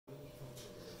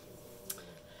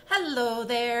Hello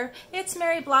there, it's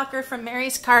Mary Blocker from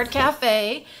Mary's Card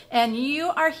Cafe, and you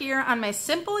are here on my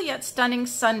simple yet stunning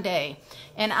Sunday.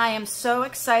 And I am so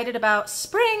excited about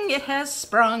spring, it has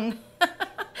sprung,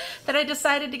 that I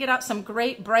decided to get out some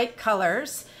great bright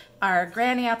colors. Our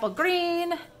Granny Apple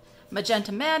Green,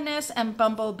 Magenta Madness, and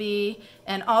Bumblebee,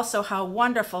 and also how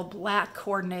wonderful black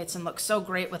coordinates and looks so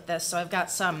great with this. So I've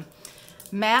got some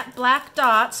matte black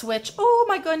dots, which, oh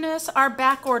my goodness, are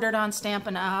back ordered on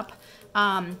Stampin' Up!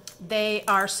 They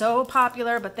are so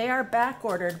popular, but they are back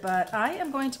ordered, but I am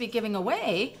going to be giving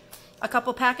away a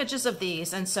couple packages of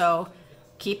these, and so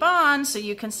keep on so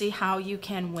you can see how you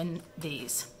can win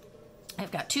these.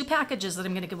 I've got 2 packages that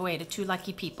I'm going to give away to 2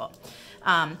 lucky people.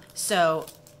 So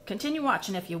continue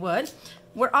watching if you would.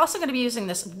 We're also going to be using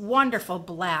this wonderful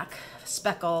black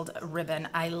speckled ribbon.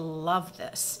 I love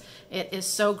this. It is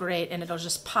so great, and it'll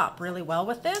just pop really well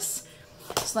with this.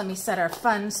 So let me set our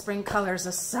fun spring colors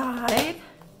aside,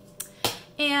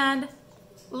 and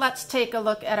let's take a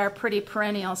look at our Pretty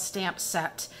Perennial Stamp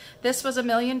set. This was $1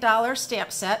 million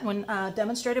stamp set when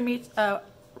Demonstrator meets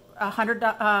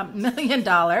 $100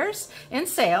 million in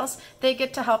sales. They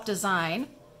get to help design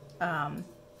a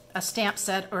stamp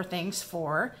set or things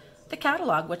for the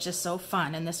catalog, which is so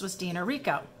fun, and this was Dina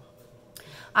Rico.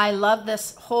 I love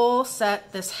this whole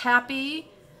set. This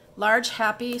large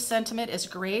happy sentiment is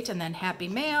great, and then happy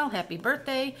mail, happy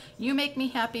birthday, you make me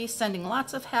happy, sending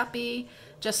lots of happy,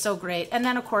 just so great. And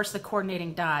then of course the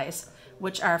coordinating dies,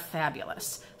 which are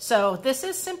fabulous. So this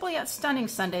is simply a stunning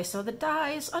Sunday, so the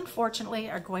dies unfortunately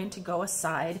are going to go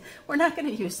aside. We're not going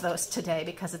to use those today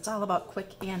because it's all about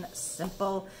quick and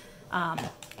simple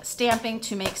stamping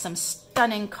to make some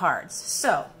stunning cards.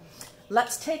 So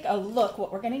let's take a look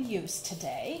what we're going to use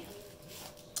today.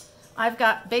 I've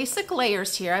got basic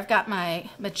layers here. I've got my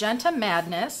Magenta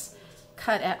Madness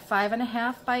cut at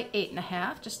 5.5 by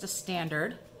 8.5, just a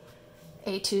standard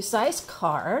A2 size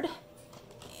card.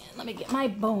 And let me get my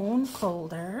bone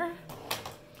folder.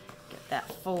 Get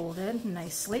that folded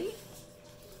nicely.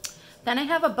 Then I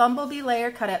have a Bumblebee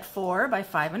layer cut at 4 by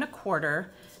 5.25,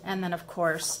 and then of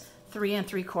course 3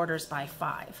 3/4 by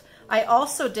 5. I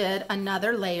also did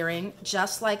another layering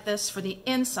just like this for the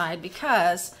inside,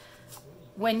 because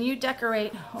when you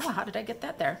decorate, oh, how did I get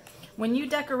that there? When you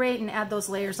decorate and add those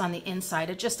layers on the inside,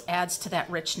 it just adds to that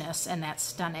richness and that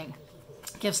stunning.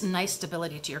 Gives nice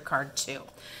stability to your card too.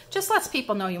 Just lets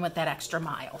people know you went that extra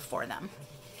mile for them.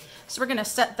 So we're going to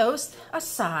set those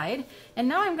aside, and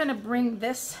now I'm going to bring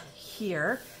this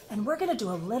here, and we're going to do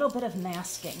a little bit of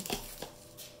masking.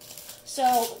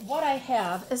 So what I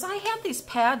have is I have these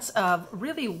pads of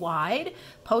really wide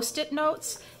Post-it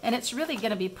notes, and it's really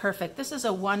going to be perfect. This is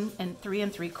a 1 3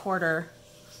 3/4,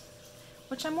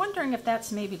 which I'm wondering if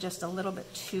that's maybe just a little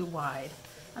bit too wide.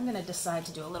 I'm going to decide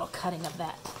to do a little cutting of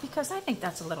that because I think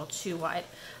that's a little too wide.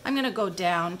 I'm going to go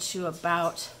down to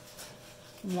about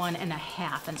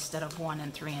 1.5 instead of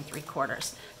 1 3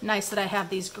 3/4. Nice that I have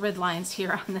these grid lines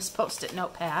here on this Post-it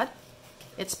note pad.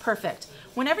 It's perfect.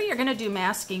 Whenever you're going to do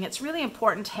masking, it's really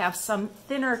important to have some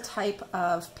thinner type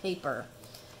of paper.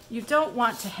 You don't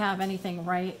want to have anything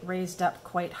raised up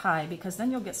quite high, because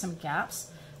then you'll get some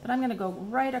gaps. But I'm going to go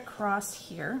right across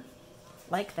here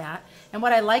like that. And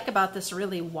what I like about this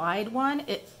really wide one,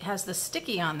 it has the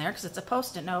sticky on there because it's a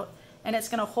Post-it note, and it's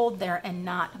going to hold there and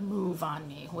not move on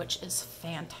me, which is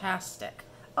fantastic.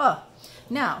 Oh,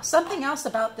 now something else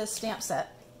about this stamp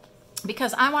set.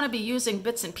 Because I want to be using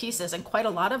bits and pieces, and quite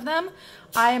a lot of them,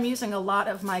 I am using a lot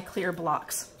of my clear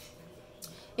blocks.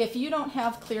 If you don't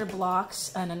have clear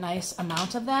blocks and a nice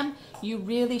amount of them, you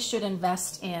really should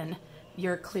invest in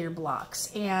your clear blocks.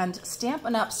 And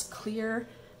Stampin' Up's clear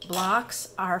blocks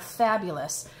are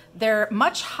fabulous. They're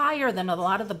much higher than a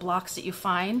lot of the blocks that you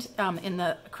find in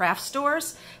the craft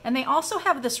stores. And they also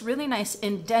have this really nice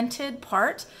indented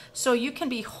part, so you can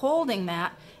be holding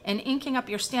that and inking up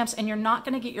your stamps, and you're not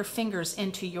going to get your fingers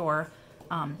into your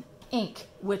ink,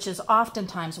 which is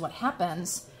oftentimes what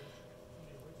happens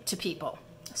to people.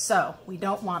 So we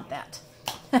don't want that.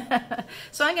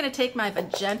 So I'm going to take my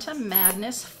Magenta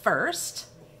Madness first.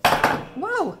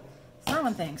 Whoa,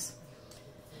 throwing things.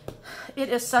 It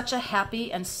is such a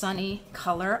happy and sunny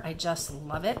color. I just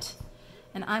love it.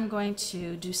 And I'm going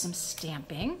to do some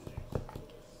stamping.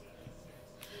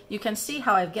 You can see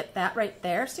how I get that right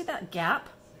there. See that gap?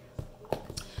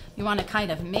 You want to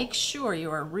kind of make sure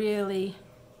you are really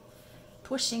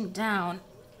pushing down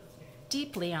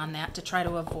deeply on that to try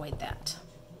to avoid that.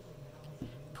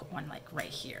 Put one like right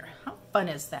here. How fun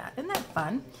is that? Isn't that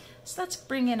fun? So let's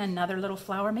bring in another little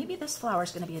flower. Maybe this flower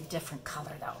is going to be a different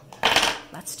color though.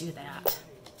 Let's do that.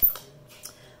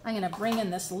 I'm going to bring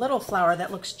in this little flower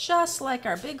that looks just like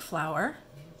our big flower.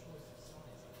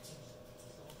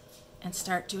 and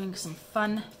start doing some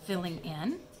fun filling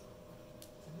in.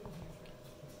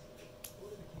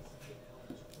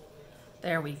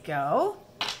 There we go.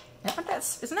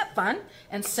 Isn't that fun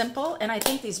and simple? And I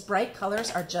think these bright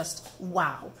colors are just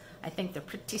wow. I think they're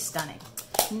pretty stunning.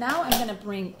 Now I'm going to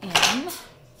bring in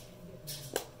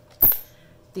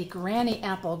the Granny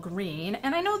Apple Green.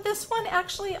 And I know this one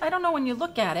actually, I don't know, when you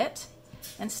look at it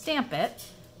and stamp it,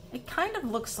 it kind of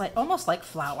looks like almost like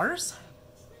flowers.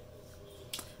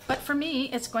 But for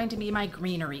me, it's going to be my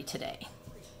greenery today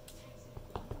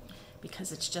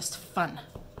because it's just fun.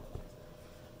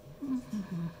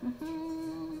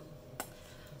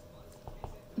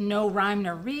 No rhyme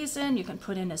nor reason. You can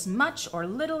put in as much or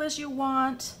little as you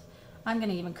want. I'm going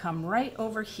to even come right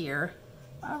over here,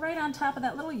 right on top of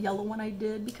that little yellow one I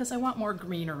did because I want more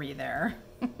greenery there.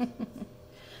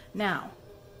 Now,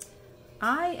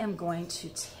 I am going to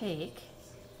take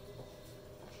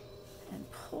and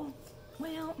pull,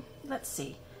 well, let's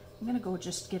see. I'm going to go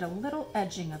just get a little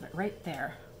edging of it right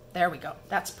there. There we go.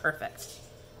 That's perfect.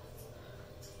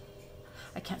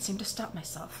 I can't seem to stop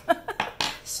myself.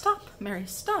 Stop, Mary,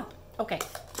 stop. Okay,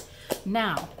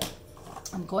 now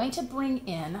I'm going to bring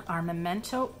in our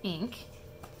Memento ink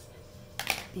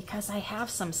because I have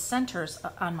some centers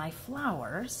on my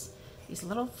flowers, these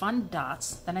little fun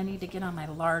dots that I need to get on my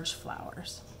large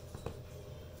flowers.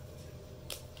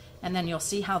 And then you'll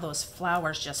see how those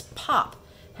flowers just pop,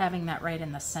 having that right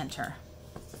in the center.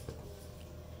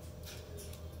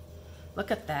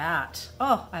 Look at that.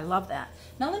 Oh, I love that.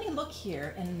 Now let me look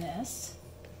here in this,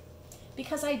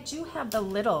 because I do have the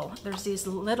little, there's these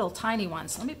little tiny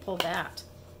ones. Let me pull that.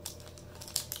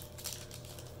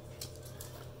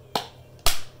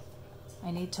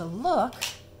 I need to look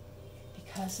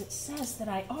because it says that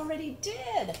I already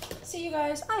did. See, you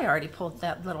guys, I already pulled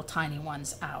that little tiny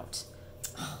ones out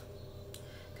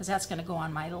because that's going to go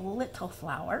on my little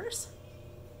flowers.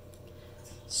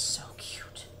 So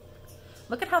cute.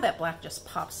 Look at how that black just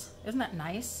pops. Isn't that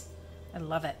nice? I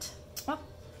love it. Well,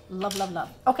 love, love, love.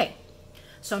 Okay,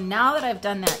 so now that I've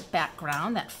done that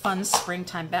background, that fun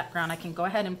springtime background, I can go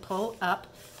ahead and pull up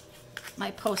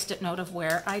my Post-it note of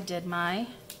where I did my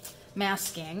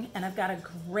masking, and I've got a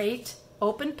great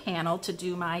open panel to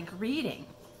do my greeting.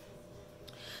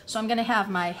 So I'm going to have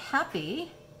my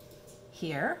happy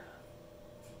here,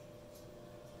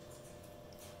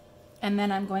 and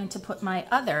then I'm going to put my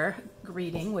other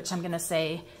greeting, which I'm going to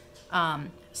say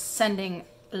sending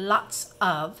lots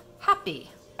of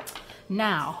happy.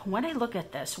 Now, when I look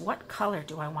at this, what color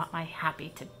do I want my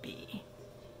happy to be?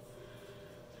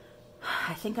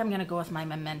 I think I'm going to go with my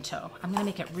Memento. I'm going to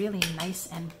make it really nice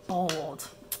and bold.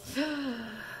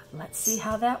 Let's see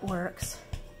how that works.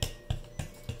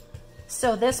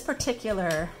 So this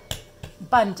particular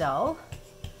bundle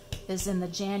is in the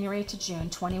January to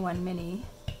June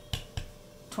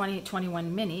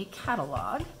 2021 mini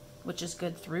catalog, which is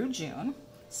good through June.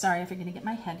 Sorry if you're going to get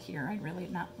my head here. I really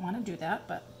not want to do that,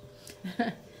 but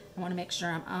I want to make sure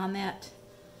I'm on that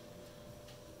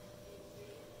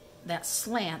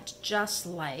slant, just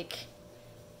like,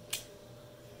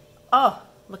 oh,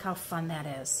 look how fun that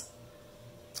is.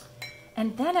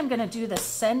 And then I'm going to do the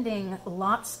sending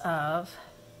lots of,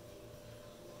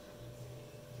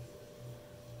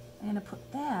 I'm going to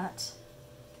put that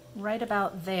right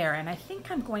about there, and I think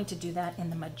I'm going to do that in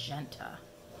the magenta,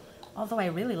 although I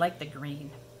really like the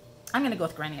green. I'm going to go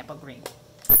with Granny Apple Green.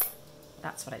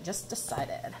 That's what I just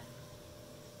decided.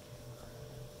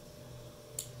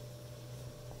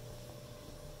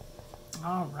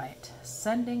 All right,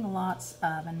 sending lots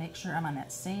of, and make sure I'm on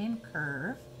that same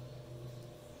curve,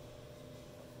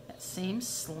 that same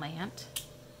slant.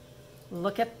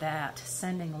 Look at that,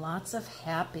 sending lots of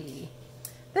happy.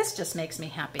 This just makes me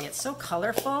happy. It's so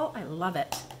colorful. I love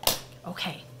it.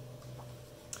 Okay.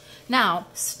 Now,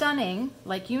 stunning,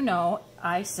 like you know,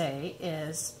 I say,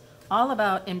 is all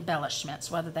about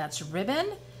embellishments, whether that's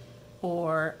ribbon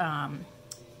or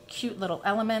cute little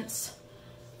elements.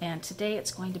 And today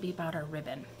it's going to be about our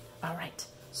ribbon. All right,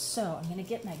 so I'm going to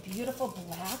get my beautiful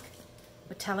black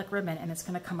metallic ribbon, and it's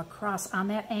going to come across on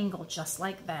that angle just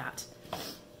like that.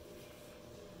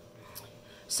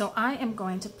 So I am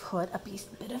going to put a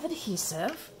bit of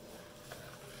adhesive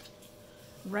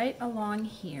right along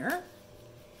here.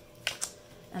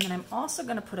 And then I'm also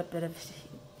going to put a bit of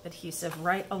adhesive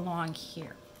right along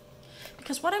here.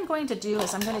 Because what I'm going to do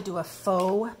is I'm going to do a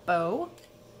faux bow.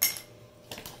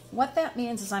 What that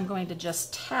means is I'm going to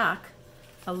just tack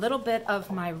a little bit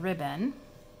of my ribbon.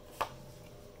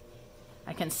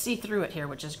 I can see through it here,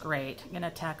 which is great. I'm going to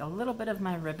tack a little bit of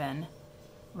my ribbon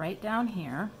right down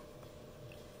here.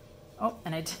 Oh,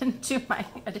 and I didn't do my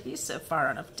adhesive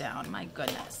far enough down. My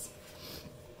goodness.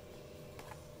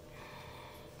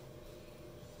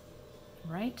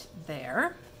 right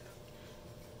there.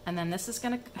 And then this is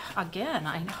gonna, again,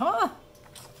 oh,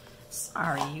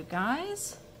 sorry you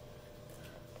guys.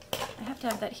 I have to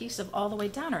have that adhesive all the way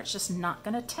down or it's just not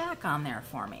gonna tack on there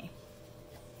for me.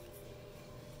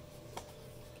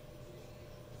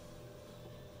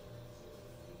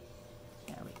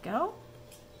 There we go.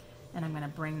 And I'm gonna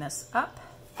bring this up,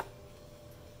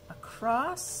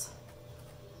 across,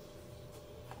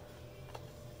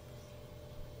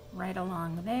 right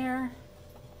along there.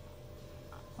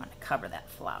 I want to cover that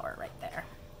flower right there.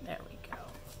 There we go.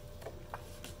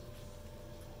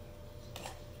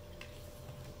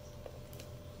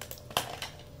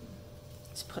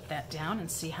 Let's put that down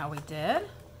and see how we did.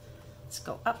 Let's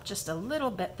go up just a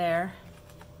little bit there.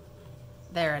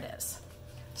 There it is.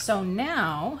 So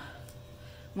now,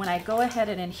 when I go ahead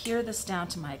and adhere this down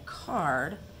to my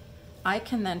card, I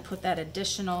can then put that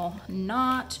additional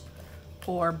knot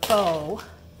or bow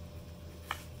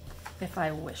if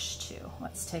I wish to.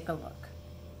 Let's take a look.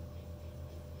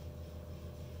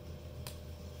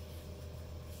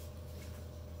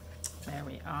 There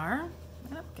we are.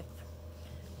 Okay.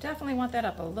 Definitely want that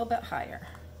up a little bit higher.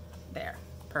 There,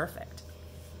 perfect.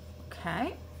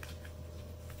 Okay.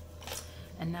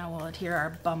 And now we'll adhere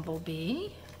our bumblebee.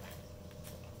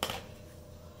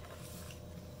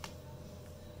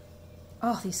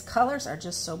 Oh, these colors are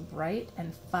just so bright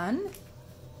and fun.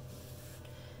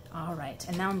 All right,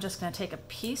 and now I'm just gonna take a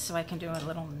piece so I can do a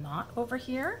little knot over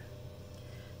here.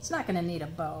 It's not gonna need a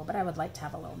bow, but I would like to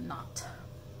have a little knot.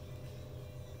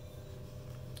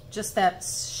 Just that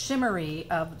shimmery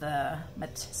of the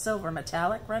silver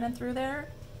metallic running through there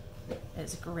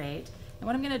is great. And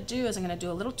what I'm gonna do is I'm gonna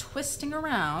do a little twisting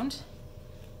around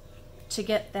to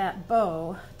get that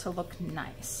bow to look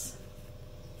nice.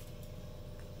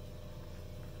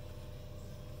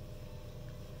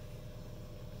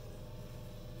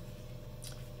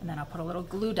 And then I'll put a little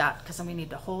glue dot because then we need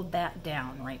to hold that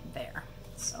down right there.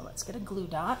 So let's get a glue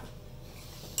dot.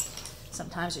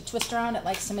 Sometimes you twist around, it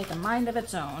likes to make a mind of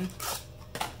its own.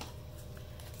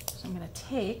 So I'm gonna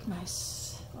take my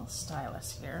little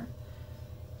stylus here.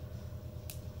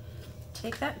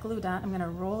 Take that glue dot, I'm gonna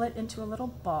roll it into a little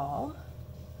ball.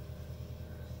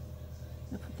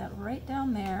 I'm gonna put that right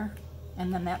down there,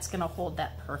 and then that's gonna hold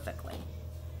that perfectly.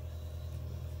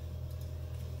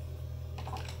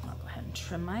 I'll go ahead and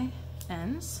trim my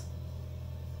ends.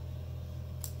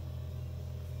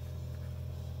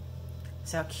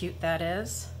 See how cute that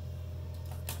is?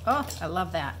 Oh, I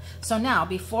love that. So now,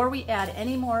 before we add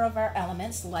any more of our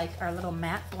elements, like our little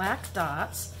matte black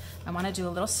dots, I want to do a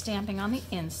little stamping on the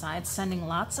inside, sending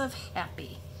lots of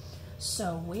happy.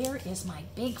 So where is my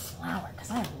big flower?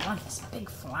 Because I love this big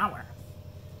flower.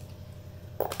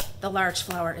 The large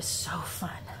flower is so fun.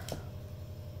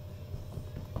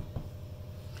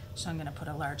 So I'm going to put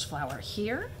a large flower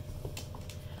here.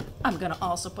 I'm going to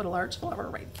also put a large flower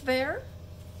right there.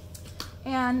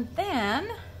 And then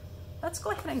let's go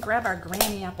ahead and grab our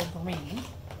Granny Apple Green.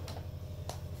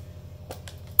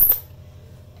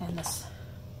 And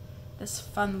this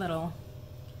fun little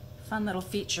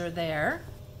feature there.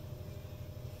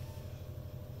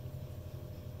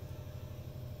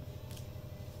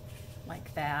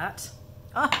 Like that.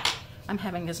 Oh, I'm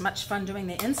having as much fun doing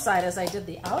the inside as I did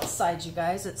the outside, you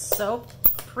guys. It's so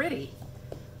pretty.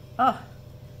 Oh,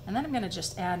 and then I'm gonna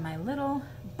just add my little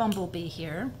bumblebee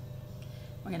here.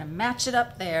 We're gonna match it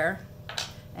up there.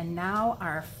 And now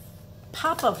our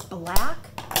pop of black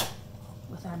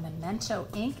with our Memento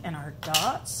ink and our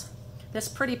dots. This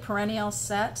Pretty Perennial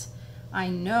set, I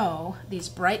know these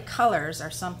bright colors are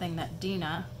something that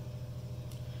Dina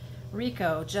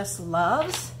Rico just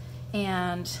loves.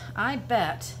 And I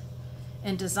bet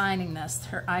in designing this,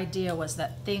 her idea was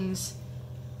that these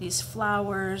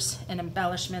flowers and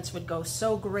embellishments would go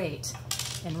so great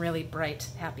in really bright,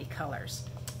 happy colors.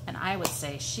 And I would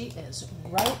say she is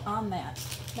right on that.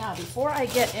 Now, before I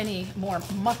get any more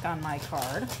muck on my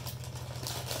card,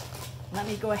 let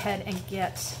me go ahead and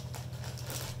get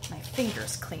my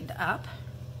fingers cleaned up.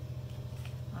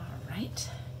 All right.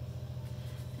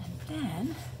 And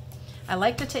then I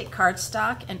like to take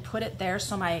cardstock and put it there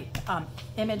so my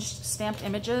stamped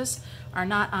images are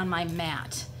not on my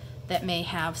mat that may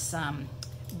have some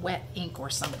wet ink or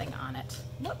something on it.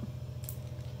 Whoop.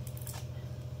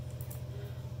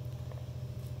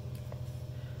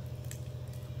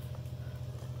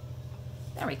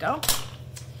 There we go.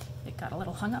 It got a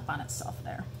little hung up on itself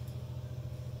there.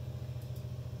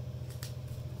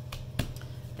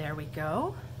 There we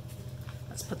go.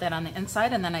 Let's put that on the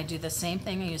inside, and then I do the same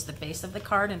thing. I use the base of the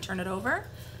card and turn it over.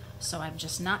 So I'm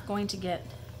just not going to get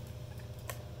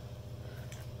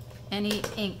any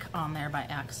ink on there by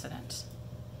accident.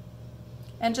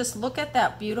 And just look at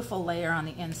that beautiful layer on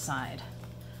the inside.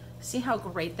 See how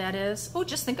great that is? Oh,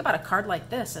 just think about a card like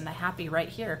this and the happy right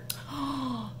here.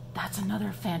 Oh, that's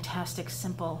another fantastic,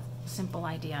 simple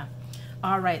idea.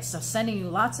 All right, so sending you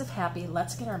lots of happy.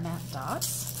 Let's get our matte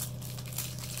dots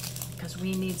because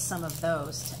we need some of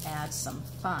those to add some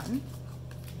fun.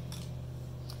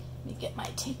 Let me get my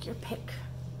take your pick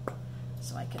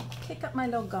so I can pick up my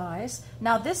little guys.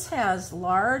 Now this has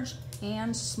large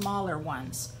and smaller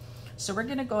ones. So we're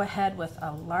gonna go ahead with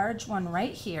a large one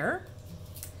right here.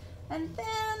 And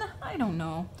then, I don't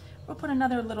know, we'll put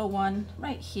another little one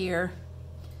right here.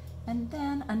 And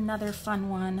then another fun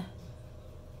one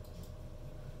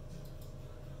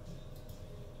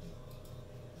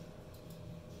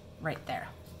right there.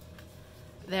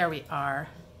 There we are.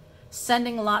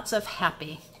 Sending lots of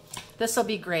happy. This will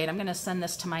be great. I'm going to send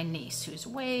this to my niece who's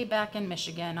way back in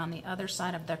Michigan on the other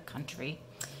side of the country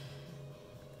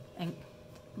and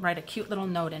write a cute little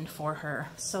note in for her.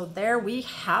 So there we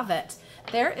have it.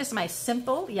 There is my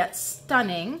simple yet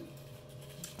stunning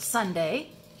sundae.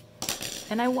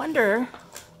 And I wonder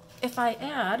if I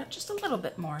add just a little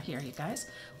bit more here, you guys.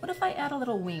 What if I add a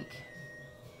little wink?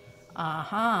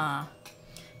 Gonna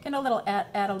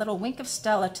add a little wink of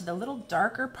Stella to the little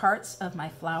darker parts of my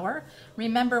flower.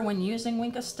 Remember, when using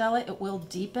wink of Stella, it will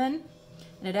deepen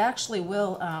and it actually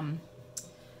will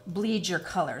bleed your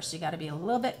color. So you got to be a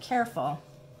little bit careful.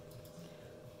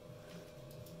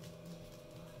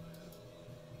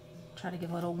 Try to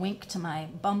give a little wink to my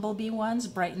bumblebee ones,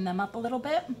 brighten them up a little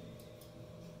bit.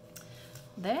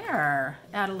 There,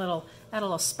 add a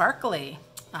little sparkly.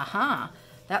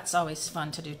 That's always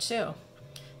fun to do too.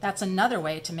 That's another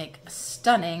way to make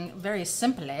stunning very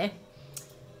simply,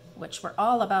 which we're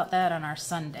all about that on our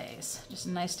Sundays. Just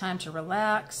a nice time to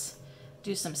relax,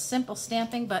 do some simple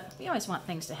stamping, but we always want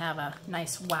things to have a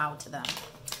nice wow to them.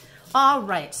 All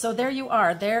right, so there you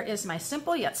are. There is my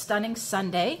simple yet stunning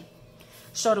sundae.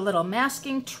 Showed a little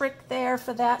masking trick there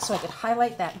for that so I could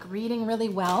highlight that greeting really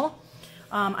well.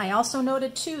 I also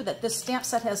noted too that this stamp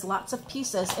set has lots of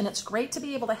pieces, and it's great to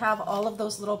be able to have all of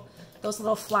those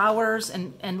little flowers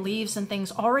and leaves and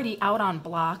things already out on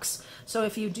blocks. So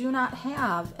if you do not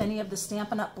have any of the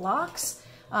Stampin' Up! Blocks,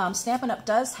 Stampin' Up!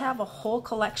 Does have a whole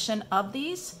collection of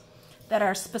these that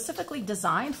are specifically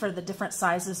designed for the different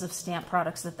sizes of stamp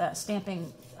products that the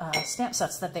stamp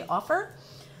sets that they offer,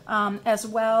 as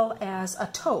well as a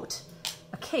tote,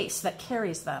 a case that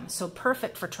carries them. So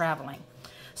perfect for traveling.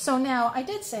 So now I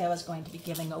did say I was going to be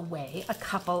giving away a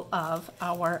couple of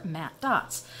our matte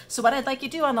dots. So what I'd like you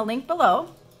to do on the link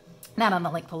below, not on the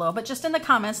link below, but just in the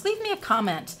comments, leave me a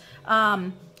comment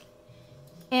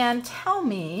and tell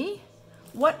me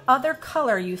what other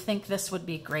color you think this would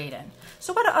be great in.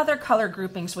 So what other color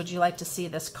groupings would you like to see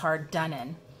this card done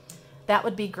in? That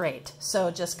would be great. So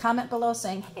just comment below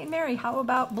saying, hey, Mary, how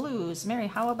about blues? Mary,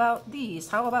 how about these?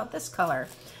 How about this color?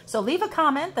 So leave a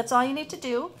comment. That's all you need to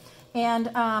do. And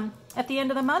at the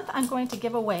end of the month, I'm going to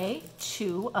give away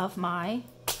 2 of my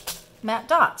matte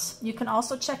dots. You can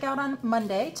also check out on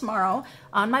Monday, tomorrow,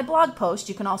 on my blog post.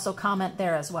 You can also comment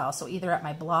there as well. So either at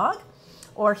my blog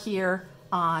or here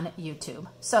on YouTube.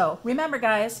 So remember,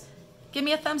 guys, give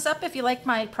me a thumbs up if you liked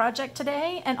my project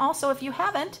today. And also, if you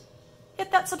haven't,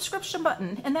 hit that subscription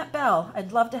button and that bell.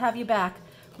 I'd love to have you back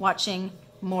watching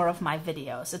more of my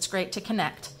videos. It's great to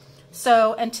connect.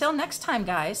 So until next time,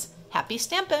 guys, happy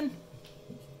stampin'!